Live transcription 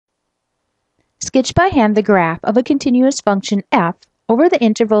sketch by hand the graph of a continuous function f over the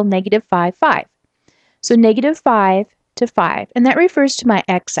interval -5, 5. So -5 to 5, and that refers to my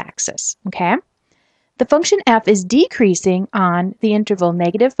x-axis, okay? The function f is decreasing on the interval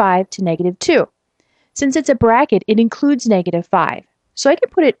 -5 to -2. Since it's a bracket, it includes -5. So I can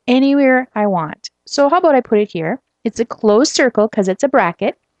put it anywhere I want. So how about I put it here? It's a closed circle because it's a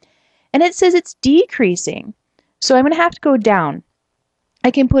bracket, and it says it's decreasing. So I'm going to have to go down. I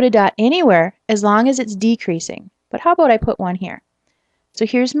can put a dot anywhere as long as it's decreasing. But how about I put one here? So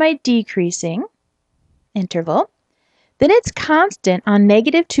here's my decreasing interval. Then it's constant on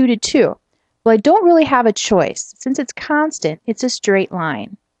 -2 to 2. Well, I don't really have a choice. Since it's constant, it's a straight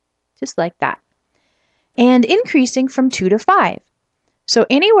line, just like that. And increasing from 2 to 5. So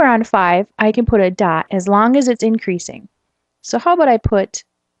anywhere on 5, I can put a dot as long as it's increasing. So how about I put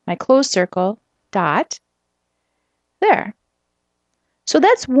my closed circle, dot, there. So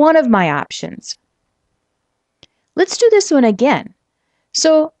that's one of my options. Let's do this one again.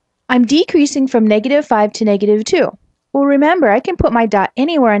 So I'm decreasing from -5 to -2. Well, remember, I can put my dot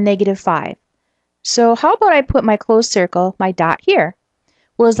anywhere on -5. So how about I put my closed circle, my dot here?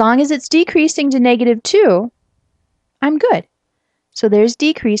 Well, as long as it's decreasing to -2, I'm good. So there's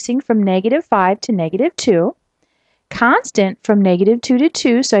decreasing from -5 to -2. Constant from -2 to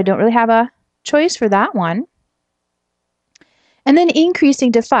 2, so I don't really have a choice for that one. And then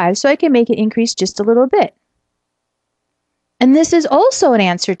increasing to 5, so I can make it increase just a little bit. And this is also an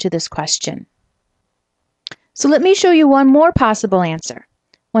answer to this question. So let me show you one more possible answer.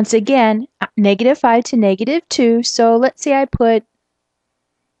 Once again, -5 to -2, so let's say I put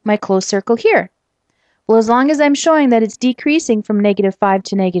my closed circle here. Well, as long as I'm showing that it's decreasing from -5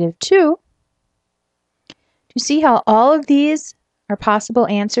 to -2, do you see how all of these are possible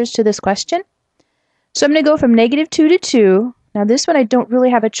answers to this question? So I'm going to go from -2 to 2. Now this one I don't really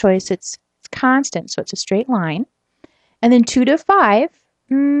have a choice. It's constant, so it's a straight line. And then 2 to 5,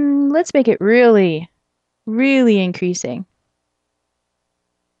 let's make it really, really increasing.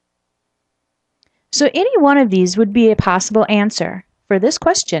 So any one of these would be a possible answer for this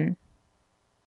question.